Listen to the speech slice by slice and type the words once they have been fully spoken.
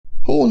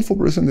Hello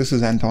InfoPerson, this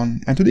is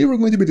Anton, and today we're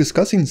going to be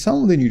discussing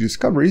some of the new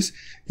discoveries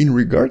in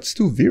regards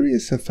to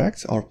various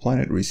effects our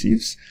planet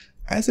receives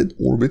as it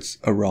orbits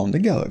around the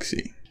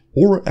galaxy.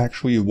 Or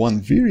actually one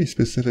very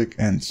specific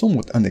and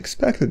somewhat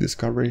unexpected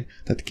discovery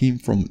that came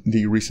from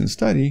the recent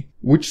study,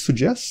 which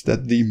suggests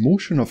that the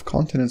motion of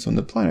continents on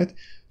the planet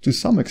to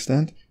some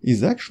extent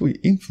is actually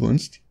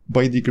influenced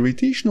by the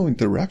gravitational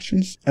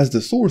interactions as the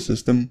solar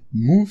system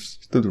moves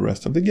to the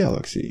rest of the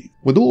galaxy,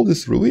 with all of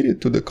this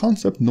related to the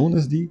concept known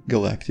as the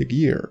galactic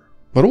year.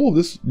 But all of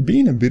this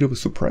being a bit of a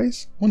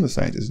surprise when the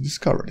scientists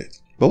discovered it.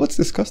 But let's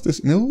discuss this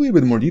in a little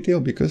bit more detail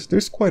because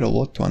there's quite a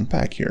lot to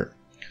unpack here.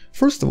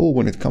 First of all,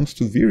 when it comes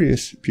to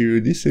various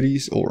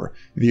periodicities or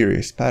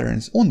various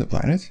patterns on the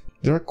planet,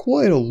 there are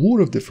quite a lot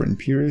of different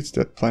periods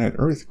that planet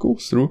Earth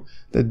goes through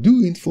that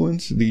do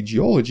influence the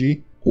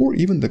geology or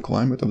even the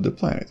climate of the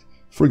planet.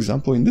 For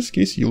example, in this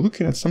case, you're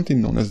looking at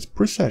something known as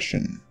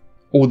precession.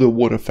 Although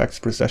what effects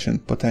precession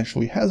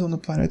potentially has on the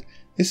planet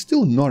is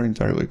still not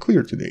entirely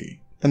clear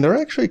today. And there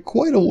are actually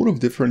quite a lot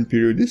of different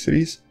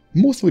periodicities,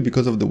 mostly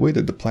because of the way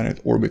that the planet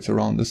orbits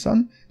around the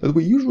Sun, that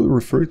we usually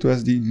refer to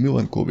as the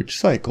Milankovitch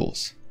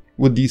cycles.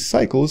 With these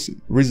cycles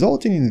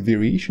resulting in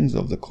variations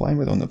of the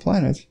climate on the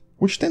planet,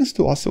 which tends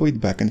to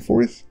oscillate back and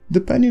forth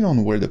depending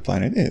on where the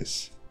planet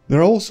is. There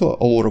are also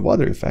a lot of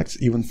other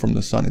effects even from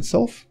the Sun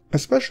itself,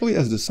 especially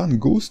as the Sun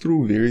goes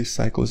through various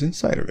cycles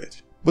inside of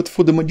it. But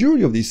for the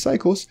majority of these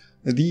cycles,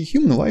 the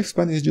human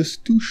lifespan is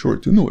just too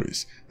short to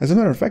notice. As a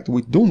matter of fact,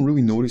 we don't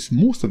really notice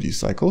most of these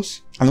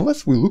cycles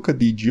unless we look at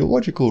the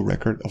geological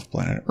record of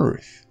planet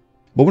Earth.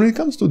 But when it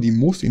comes to the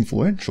most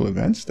influential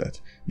events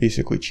that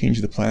basically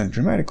change the planet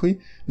dramatically,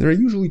 there are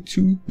usually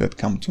two that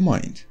come to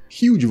mind.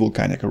 Huge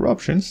volcanic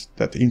eruptions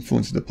that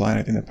influenced the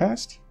planet in the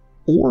past,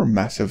 or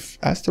massive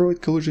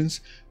asteroid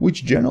collisions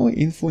which generally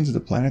influence the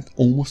planet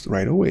almost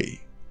right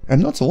away.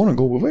 And not so long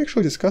ago, we've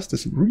actually discussed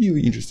this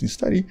really interesting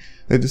study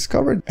that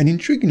discovered an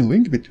intriguing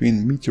link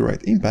between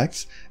meteorite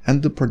impacts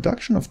and the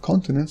production of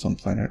continents on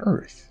planet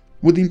Earth.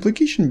 With the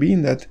implication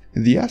being that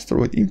the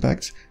asteroid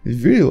impacts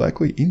very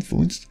likely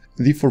influenced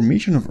the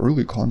formation of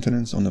early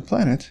continents on the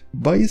planet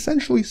by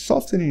essentially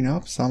softening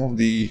up some of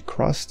the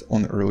crust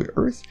on early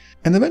Earth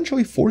and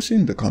eventually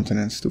forcing the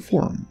continents to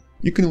form.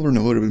 You can learn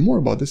a little bit more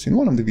about this in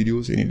one of the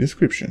videos in the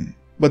description.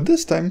 But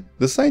this time,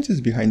 the scientists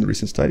behind the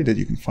recent study that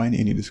you can find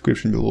in the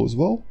description below as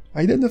well,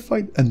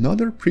 identified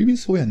another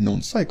previously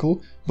unknown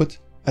cycle, but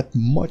at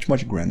much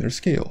grander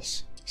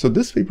scales. So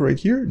this paper right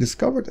here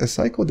discovered a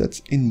cycle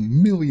that's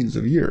in millions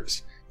of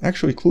years,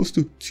 actually close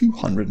to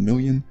 200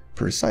 million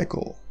per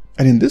cycle.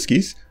 And in this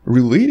case,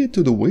 related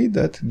to the way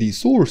that the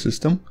solar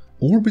system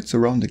orbits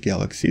around the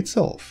galaxy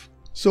itself.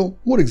 So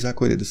what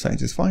exactly did the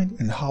scientists find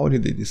and how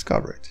did they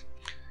discover it?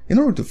 In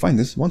order to find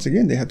this, once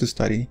again they had to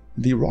study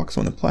the rocks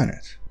on the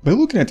planet. By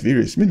looking at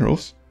various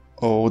minerals,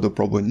 although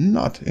probably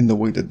not in the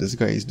way that this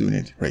guy is doing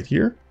it right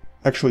here,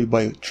 actually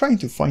by trying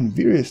to find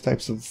various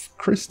types of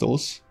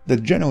crystals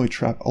that generally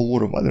trap a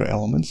lot of other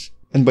elements,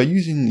 and by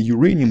using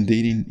uranium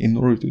dating in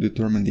order to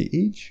determine the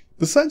age,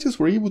 the scientists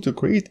were able to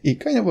create a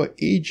kind of an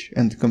age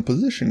and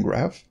composition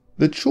graph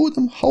that showed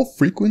them how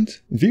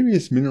frequent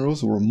various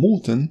minerals were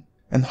molten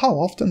and how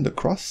often the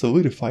crust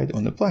solidified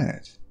on the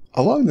planet,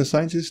 allowing the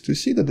scientists to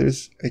see that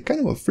there's a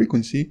kind of a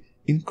frequency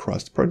in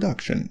crust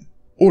production.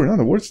 Or in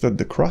other words, that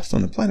the crust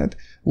on the planet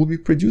will be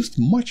produced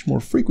much more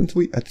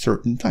frequently at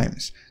certain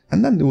times,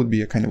 and then there would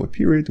be a kind of a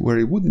period where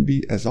it wouldn't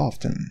be as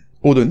often.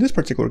 Although in this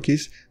particular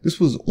case, this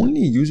was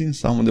only using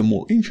some of the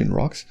more ancient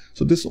rocks,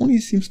 so this only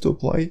seems to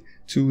apply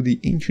to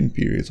the ancient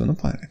periods on the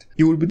planet.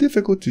 It would be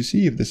difficult to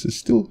see if this is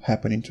still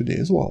happening today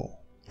as well.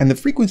 And the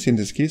frequency in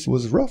this case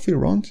was roughly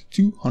around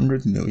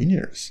 200 million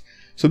years.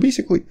 So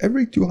basically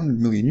every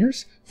 200 million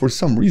years, for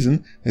some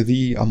reason,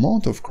 the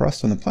amount of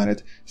crust on the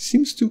planet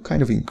seems to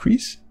kind of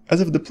increase as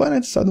if the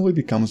planet suddenly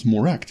becomes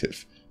more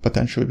active,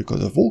 potentially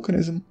because of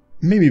volcanism,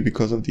 maybe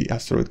because of the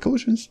asteroid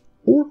collisions,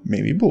 or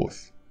maybe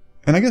both.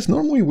 And I guess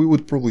normally we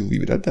would probably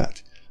leave it at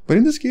that. But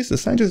in this case, the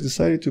scientists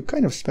decided to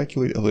kind of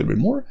speculate a little bit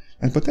more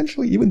and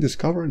potentially even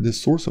discover the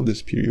source of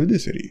this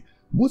periodicity.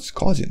 What's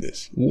causing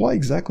this? Why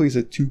exactly is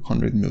it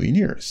 200 million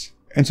years?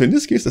 And so in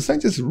this case, the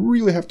scientists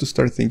really have to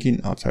start thinking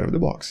outside of the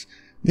box.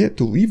 They had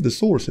to leave the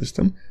solar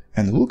system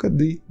and look at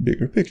the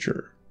bigger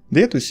picture.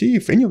 They had to see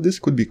if any of this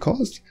could be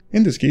caused,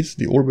 in this case,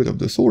 the orbit of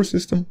the solar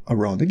system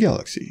around the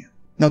galaxy.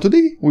 Now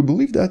today, we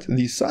believe that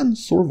the Sun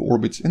sort of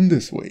orbits in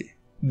this way.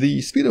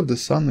 The speed of the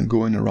Sun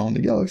going around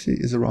the galaxy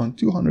is around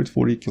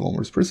 240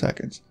 km per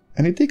second,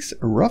 and it takes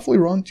roughly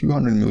around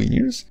 200 million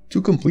years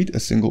to complete a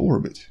single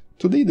orbit.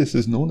 Today this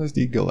is known as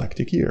the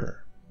galactic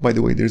year. By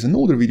the way, there's an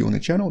older video on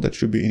the channel that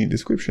should be in the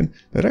description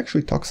that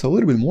actually talks a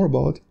little bit more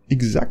about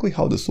exactly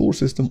how the solar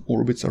system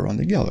orbits around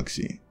the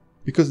galaxy,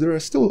 because there are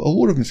still a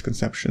lot of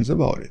misconceptions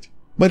about it.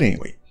 But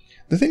anyway,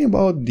 the thing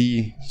about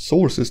the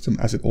solar system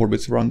as it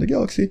orbits around the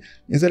galaxy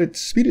is that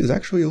its speed is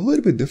actually a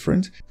little bit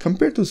different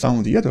compared to some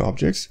of the other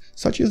objects,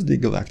 such as the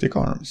galactic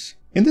arms.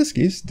 In this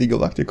case, the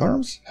galactic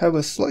arms have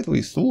a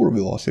slightly slower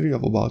velocity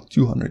of about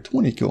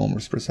 220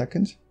 km per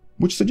second,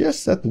 which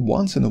suggests that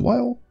once in a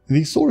while,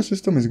 the solar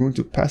system is going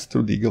to pass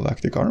through the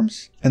galactic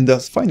arms and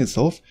thus find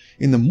itself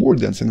in a more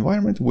dense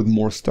environment with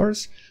more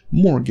stars,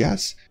 more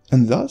gas,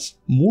 and thus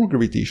more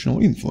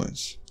gravitational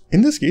influence.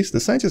 In this case, the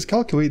scientists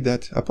calculate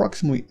that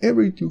approximately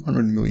every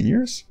 200 million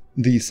years,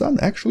 the Sun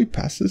actually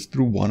passes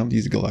through one of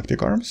these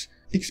galactic arms,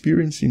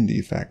 experiencing the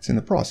effects in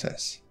the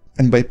process.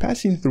 And by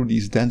passing through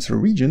these denser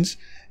regions,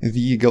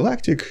 the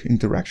galactic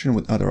interaction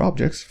with other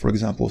objects, for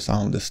example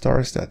some of the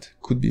stars that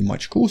could be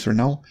much closer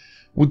now,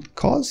 would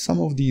cause some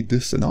of the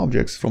distant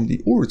objects from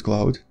the Oort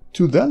cloud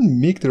to then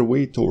make their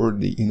way toward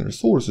the inner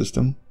solar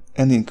system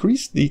and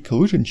increase the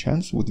collision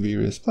chance with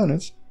various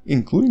planets,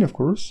 including of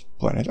course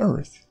planet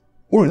Earth.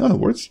 Or in other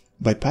words,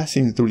 by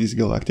passing through these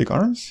galactic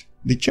arms,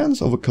 the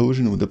chance of a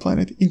collision with the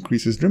planet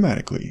increases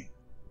dramatically,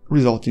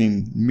 resulting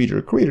in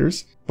major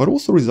craters, but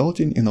also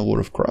resulting in a lot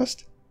of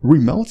crust,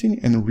 remelting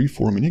and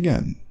reforming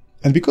again.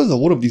 And because a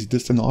lot of these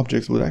distant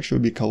objects would actually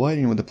be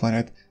colliding with the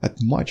planet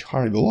at much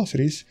higher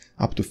velocities,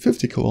 up to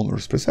 50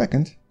 km per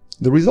second,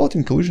 the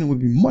resulting collision would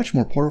be much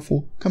more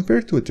powerful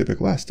compared to a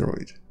typical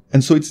asteroid.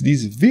 And so it's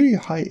these very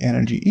high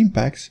energy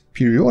impacts,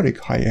 periodic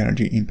high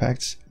energy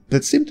impacts,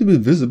 that seem to be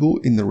visible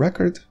in the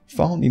record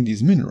found in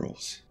these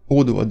minerals.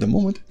 Although at the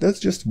moment,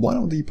 that's just one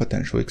of the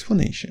potential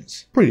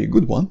explanations. Pretty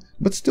good one,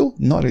 but still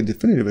not a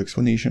definitive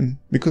explanation,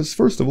 because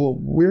first of all,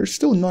 we're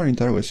still not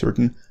entirely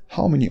certain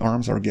how many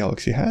arms our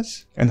galaxy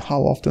has, and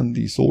how often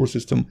the solar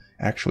system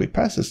actually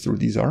passes through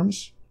these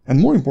arms. And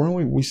more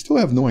importantly, we still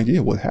have no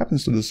idea what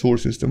happens to the solar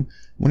system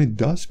when it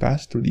does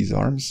pass through these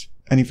arms,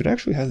 and if it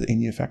actually has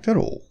any effect at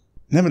all.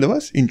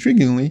 Nevertheless,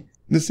 intriguingly,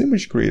 this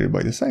image created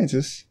by the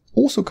scientists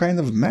also kind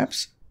of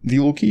maps the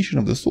location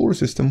of the solar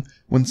system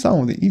when some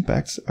of the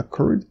impacts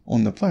occurred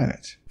on the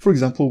planet. For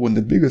example, when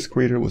the biggest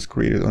crater was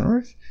created on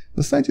Earth,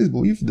 the scientists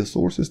believed the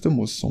solar system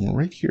was somewhere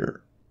right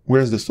here,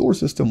 whereas the solar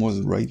system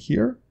was right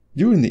here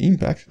during the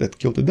impact that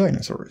killed the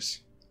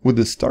dinosaurs, with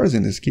the stars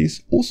in this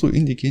case also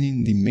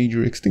indicating the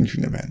major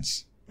extinction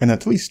events. And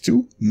at least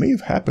two may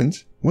have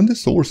happened when the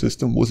solar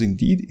system was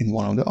indeed in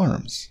one of the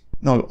arms.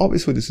 Now,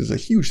 obviously this is a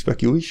huge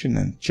speculation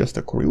and just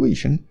a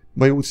correlation,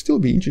 but it would still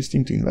be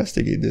interesting to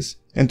investigate this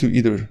and to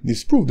either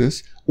disprove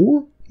this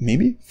or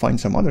maybe find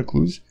some other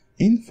clues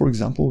in, for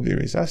example,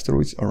 various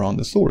asteroids around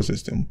the solar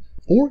system,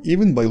 or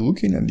even by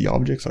looking at the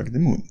objects like the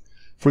moon.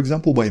 For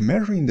example, by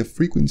measuring the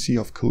frequency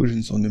of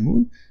collisions on the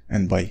moon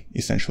and by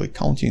essentially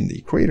counting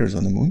the craters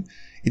on the moon,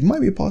 it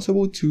might be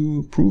possible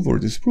to prove or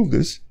disprove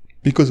this,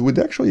 because we'd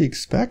actually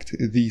expect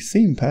the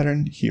same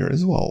pattern here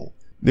as well.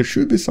 There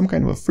should be some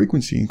kind of a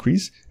frequency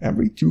increase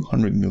every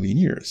 200 million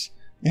years.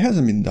 It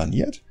hasn't been done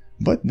yet,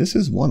 but this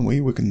is one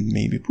way we can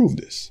maybe prove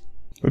this.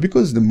 But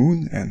because the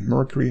moon and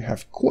Mercury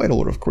have quite a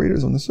lot of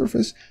craters on the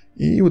surface,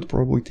 it would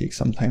probably take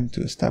some time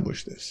to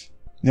establish this.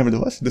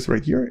 Nevertheless, this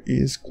right here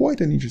is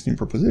quite an interesting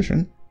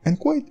proposition and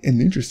quite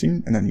an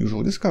interesting and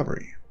unusual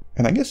discovery.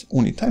 And I guess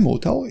only time will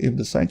tell if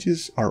the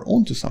scientists are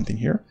onto something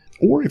here,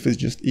 or if it's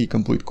just a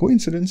complete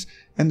coincidence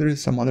and there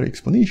is some other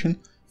explanation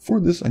for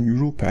this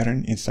unusual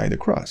pattern inside the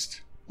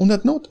crust. On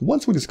that note,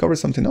 once we discover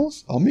something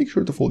else, I'll make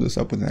sure to follow this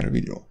up with another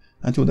video.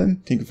 Until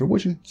then, thank you for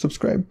watching,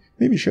 subscribe,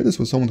 maybe share this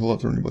with someone who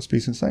loves learning about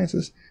space and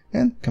sciences,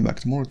 and come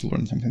back tomorrow to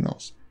learn something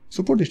else.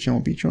 Support this channel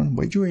on Patreon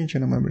by joining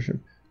channel membership,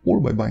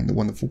 or by buying the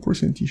Wonderful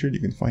Person t-shirt you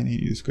can find in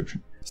the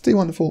description. Stay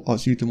wonderful, I'll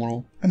see you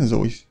tomorrow, and as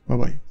always, bye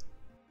bye.